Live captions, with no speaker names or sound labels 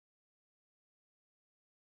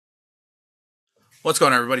What's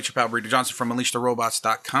going on, everybody? It's your pal Breeder Johnson from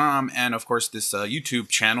UnleashTheRobots.com, and of course this YouTube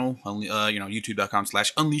channel,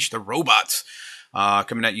 YouTube.com/UnleashTheRobots,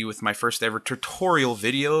 coming at you with my first ever tutorial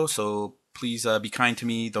video. So please be kind to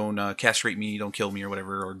me, don't castrate me, don't kill me or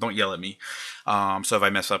whatever, or don't yell at me. So if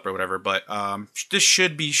I mess up or whatever, but this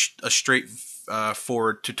should be a straight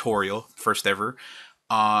forward tutorial, first ever,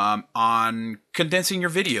 on condensing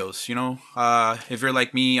your videos. If you're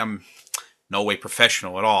like me, I'm no way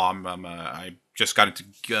professional at all. I just got into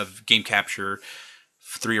game capture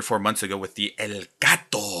 3 or 4 months ago with the El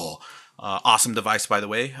Gato. Awesome device, by the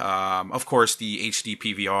way. Of course, the HD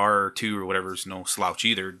PVR 2 or whatever is no slouch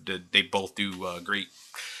either. They both do great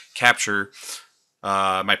capture.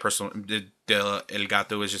 My personal the El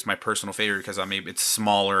Gato is just my personal favorite because it's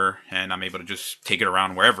smaller and I'm able to just take it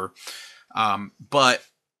around wherever. But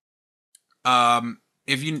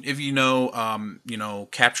if you know,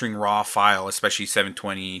 capturing raw file, especially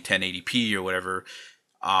 720, 1080p or whatever,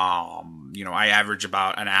 I average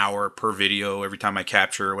about an hour per video every time I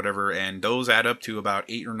capture or whatever, and those add up to about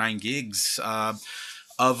 8 or 9 gigs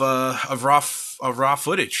of raw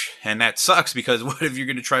footage, and that sucks because what if you're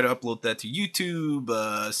going to try to upload that to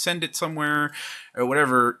YouTube, send it somewhere or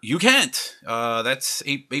whatever? You can't. That's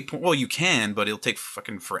well, you can, but it'll take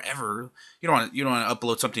fucking forever. You don't want to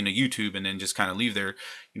upload something to YouTube and then just kind of leave there,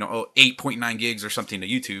 8.9 gigs or something to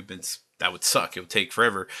YouTube. That would suck. It would take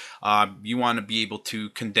forever. You want to be able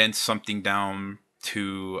to condense something down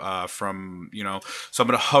to so I'm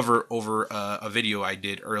going to hover over a video I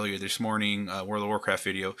did earlier this morning, World of Warcraft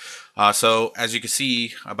video. So as you can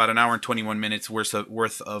see, about an hour and 21 minutes worth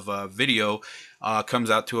of video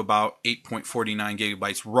comes out to about 8.49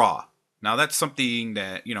 gigabytes raw. Now that's something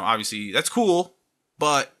that, obviously that's cool,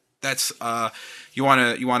 but that's you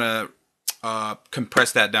want to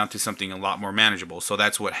compress that down to something a lot more manageable. So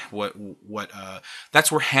that's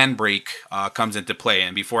that's where Handbrake comes into play.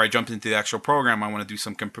 And before I jump into the actual program, I want to do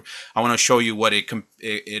I want to show you what it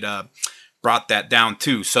brought that down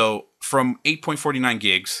to. So from 8.49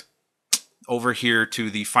 gigs over here to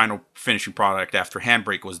the final finishing product after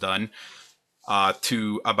Handbrake was done,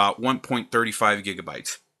 to about 1.35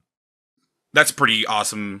 gigabytes. That's pretty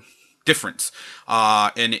awesome difference,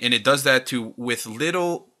 and it does that with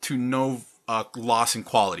little to no loss in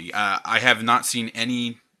quality. I have not seen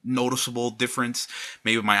any noticeable difference.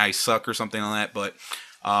 Maybe my eyes suck or something like that, but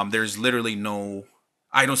there's literally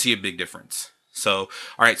I don't see a big difference. So,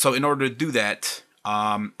 all right. So in order to do that,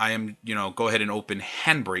 I am, go ahead and open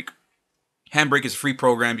Handbrake. Handbrake is a free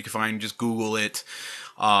program. You can find, just Google it.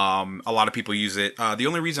 A lot of people use it. The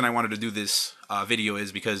only reason I wanted to do this video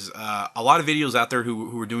is because a lot of videos out there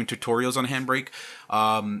who are doing tutorials on Handbrake,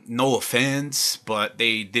 no offense, but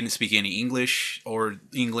they didn't speak any English, or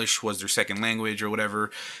English was their second language or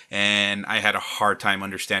whatever, and I had a hard time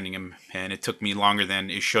understanding them, and it took me longer than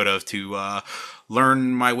it should have to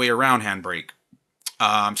learn my way around Handbrake.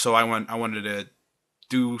 So I wanted to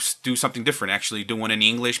do something different, actually do one in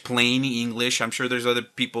English, plain English. I'm sure there's other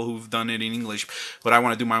people who've done it in English, but I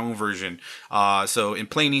want to do my own version. So in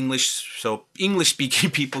plain English, so English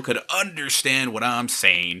speaking people could understand what I'm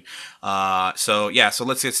saying. So yeah, so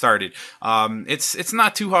let's get started. It's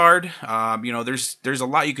not too hard. There's a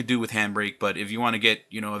lot you could do with Handbrake, but if you want to get,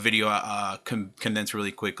 a video condensed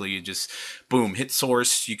really quickly, you just boom, hit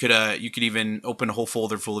source. You could even open a whole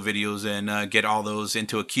folder full of videos and get all those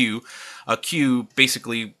into a queue. A queue,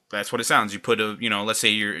 basically, that's what it sounds. You put let's say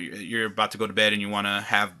you're about to go to bed and you want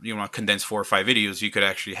to condense 4 or 5 videos. You could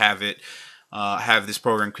actually have this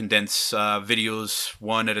program condense videos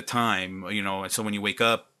one at a time. And so when you wake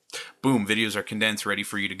up, boom, videos are condensed, ready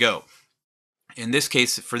for you to go. In this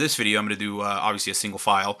case, for this video, I'm going to do obviously a single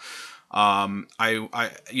file. I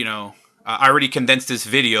already condensed this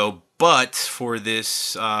video, but for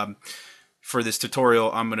this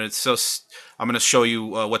tutorial, I'm gonna show you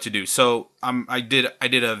what to do. So I did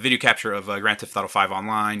a video capture of Grand Theft Auto 5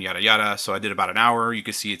 Online, yada yada. So I did about an hour. You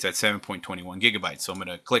can see it's at 7.21 gigabytes. So I'm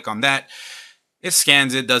gonna click on that. It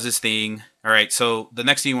scans it, does its thing. All right. So the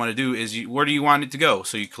next thing you want to do is where do you want it to go?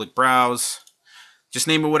 So you click Browse. Just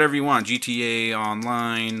name it whatever you want. GTA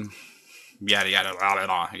Online. Yada yada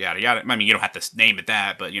yada yada yada. I mean, you don't have to name it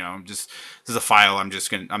that, but this is a file I'm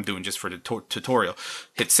doing just for the tutorial.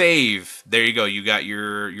 Hit save. There you go. You got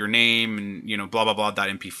your name and blah blah blah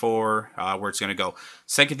 .mp4 where it's gonna go.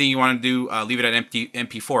 Second thing you want to do, leave it at empty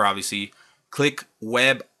mp4. Obviously, click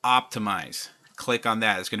Web Optimize. Click on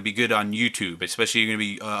that. It's going to be good on YouTube, especially you're going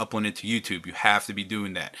to be uploading it to YouTube. You have to be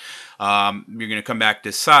doing that. You're going to come back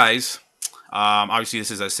to size. Obviously, this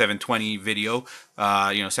is a 720 video,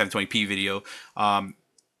 720p video.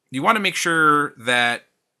 You want to make sure that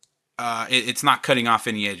it's not cutting off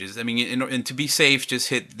any edges. I mean, and to be safe, just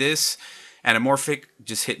hit this anamorphic,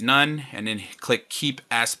 just hit none, and then click keep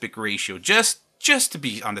aspect ratio. Just to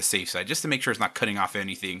be on the safe side, just to make sure it's not cutting off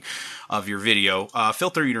anything of your video.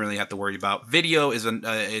 Filter you don't really have to worry about. Video is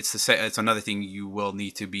it's another thing you will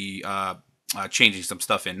need to be changing some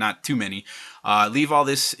stuff in, not too many. Leave all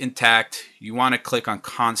this intact. You want to click on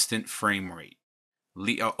constant frame rate.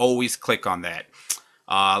 Always click on that.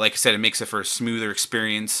 Like I said, it makes it for a smoother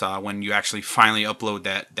experience when you actually finally upload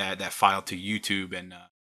that file to YouTube, and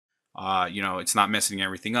you know, it's not messing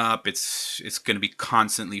everything up. It's going to be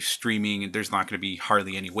constantly streaming, and there's not going to be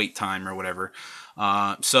hardly any wait time or whatever.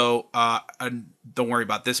 So don't worry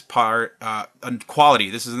about this part. Quality.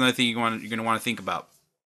 This is another thing you're going to want to think about.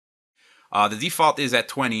 The default is at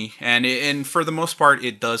 20, and for the most part,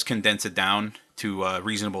 it does condense it down to a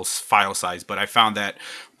reasonable file size. But I found that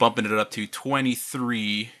bumping it up to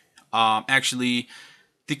 23 actually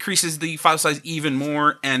decreases the file size even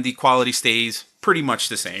more, and the quality stays pretty much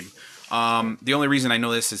the same. The only reason I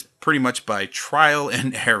know this is pretty much by trial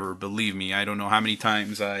and error. Believe me, I don't know how many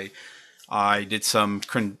times I did some,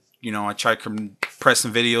 you know, I tried to compress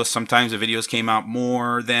some videos. Sometimes the videos came out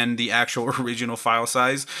more than the actual original file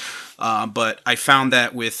size. But I found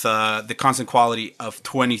that with the constant quality of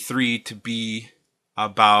 23 to be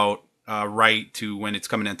about right to when it's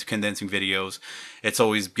coming into condensing videos, it's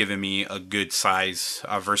always given me a good size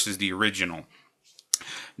versus the original.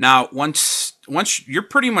 Now, once you're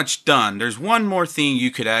pretty much done, there's one more thing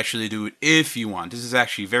you could actually do if you want. This is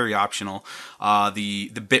actually very optional. The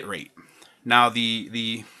bit rate. Now,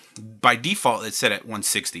 the by default it's set at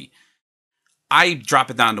 160. I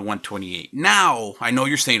drop it down to 128. Now, I know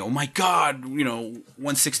you're saying, "Oh my God, you know,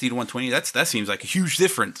 160 to 120. That seems like a huge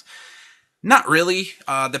difference." Not really.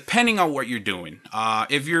 Depending on what you're doing.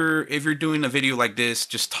 If you're doing a video like this,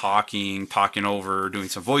 just talking over, doing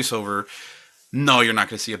some voiceover, no, you're not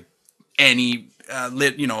going to see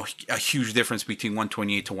a huge difference between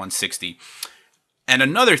 128 to 160. And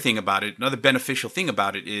another thing about it, another beneficial thing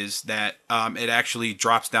about it is that it actually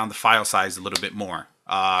drops down the file size a little bit more.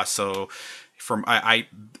 So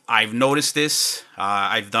I've noticed this.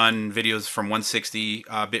 I've done videos from 160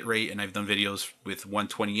 bit rate, and I've done videos with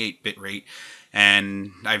 128 bit rate,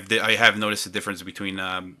 and I have noticed the difference between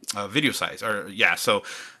video size. So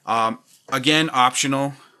again,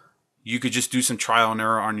 optional. You could just do some trial and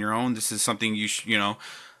error on your own. This is something you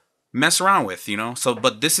mess around with, So,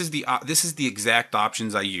 but this is the exact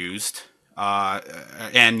options I used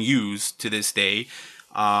and use to this day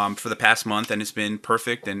for the past month, and it's been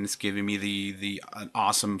perfect, and it's giving me an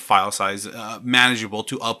awesome file size, manageable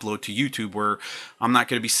to upload to YouTube, where I'm not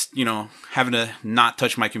going to be having to not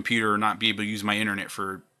touch my computer or not be able to use my internet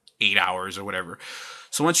for 8 hours or whatever.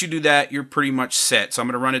 So once you do that, you're pretty much set. So I'm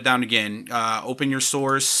going to run it down again. Open your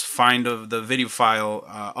source, find the video file,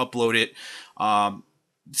 upload it,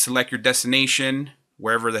 select your destination,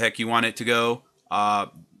 wherever the heck you want it to go.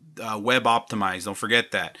 Web optimize, don't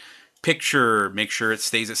forget that. Picture, make sure it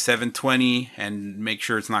stays at 720, and make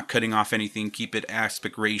sure it's not cutting off anything. Keep the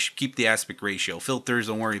aspect ratio. Filters,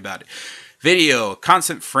 don't worry about it. Video,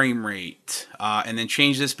 constant frame rate, and then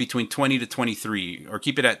change this between 20 to 23, or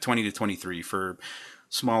keep it at 20 to 23 for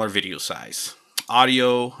smaller video size.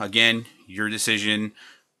 Audio, again, your decision.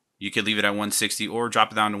 You could leave it at 160 or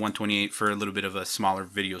drop it down to 128 for a little bit of a smaller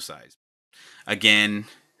video size. Again,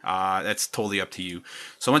 that's totally up to you.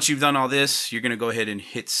 So once you've done all this, you're going to go ahead and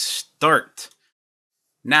hit start.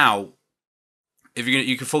 Now, if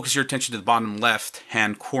you can focus your attention to the bottom left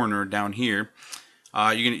hand corner down here.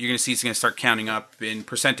 You're gonna see it's gonna start counting up in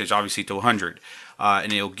percentage, obviously to 100,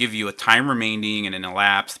 and it'll give you a time remaining and an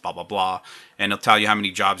elapsed, blah blah blah, and it'll tell you how many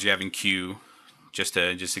jobs you have in queue, just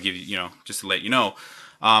to give you, just to let you know.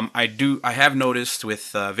 I have noticed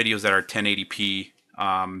with videos that are 1080p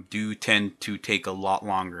do tend to take a lot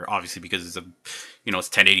longer, obviously because it's it's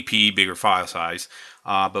 1080p, bigger file size.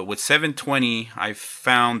 But with 720, I've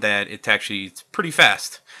found that it's pretty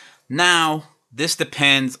fast. Now, this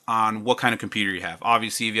depends on what kind of computer you have.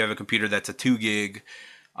 Obviously, if you have a computer that's a 2 gig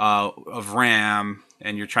of RAM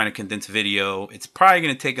and you're trying to condense video, it's probably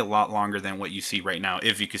going to take a lot longer than what you see right now,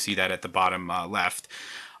 if you can see that at the bottom left.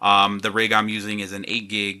 The rig I'm using is an 8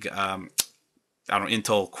 gig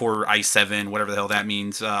Intel Core i7, whatever the hell that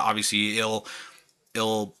means. Obviously, it'll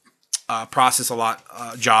process a lot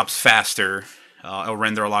jobs faster. It'll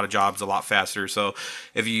render a lot of jobs a lot faster. So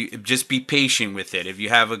if you just be patient with it. If you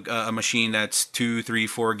have a machine that's 2, 3,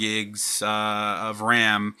 4 gigs of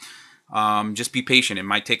RAM, just be patient. It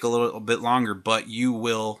might take a little bit longer, but you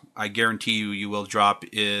will. I guarantee you will drop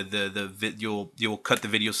you'll cut the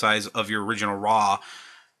video size of your original RAW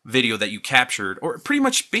video that you captured, or pretty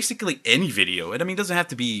much basically any video. And I mean, it doesn't have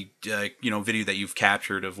to be video that you've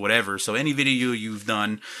captured of whatever. So any video you've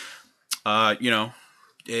done,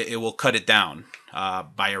 it will cut it down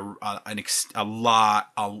by a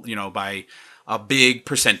lot, by a big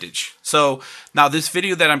percentage. So now this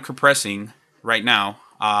video that I'm compressing right now,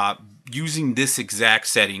 using this exact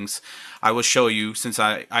settings, I will show you, since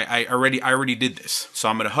I already did this. So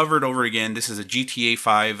I'm going to hover it over again. This is a GTA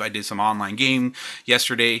 5. I did some online game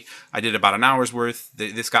yesterday. I did about an hour's worth.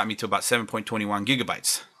 This got me to about 7.21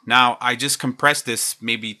 gigabytes. Now, I just compressed this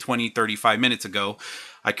maybe 35 minutes ago.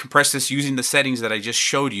 I compressed this using the settings that I just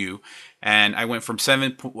showed you, and I went from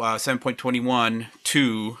 7.21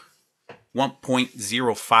 to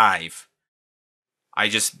 1.05. I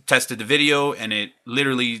just tested the video, and it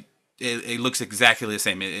literally it looks exactly the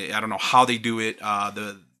same. I don't know how they do it.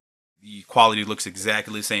 The quality looks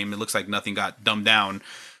exactly the same. It looks like nothing got dumbed down.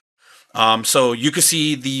 So you can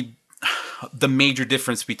see the major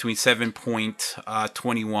difference between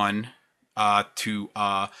 7.21 to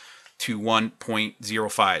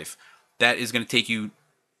 1.05. That is going to take you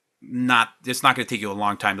it's not going to take you a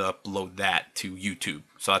long time to upload that to YouTube.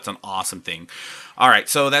 So that's an awesome thing. All right,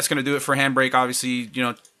 so that's going to do it for Handbrake. Obviously,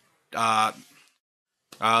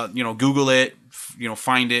 Google it,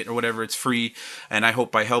 find it or whatever. It's free, and I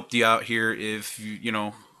hope I helped you out here. If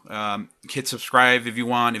hit subscribe if you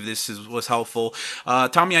want, if this was helpful.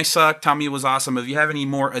 Tell me I suck. Tell me it was awesome. If you have any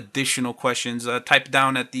more additional questions, type it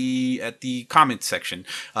down at the comment section.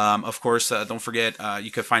 Of course, don't forget,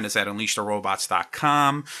 you can find us at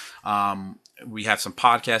unleashtherobots.com. We have some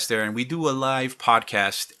podcasts there, and we do a live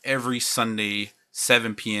podcast every Sunday,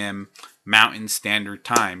 7 p.m. Mountain Standard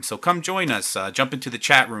Time. So come join us. Jump into the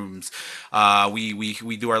chat rooms.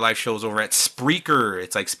 We do our live shows over at Spreaker.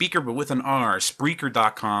 It's like speaker but with an R.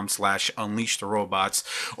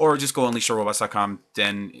 Spreaker.com/unleashtherobots, or just go unleashtherobots.com.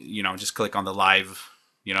 Then just click on the live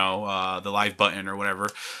the live button or whatever,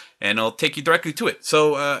 and it'll take you directly to it.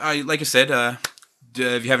 So like I said,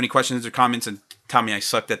 if you have any questions or comments and tell me I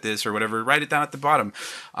sucked at this or whatever, write it down at the bottom.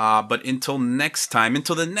 But until next time,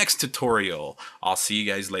 until the next tutorial, I'll see you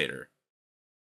guys later.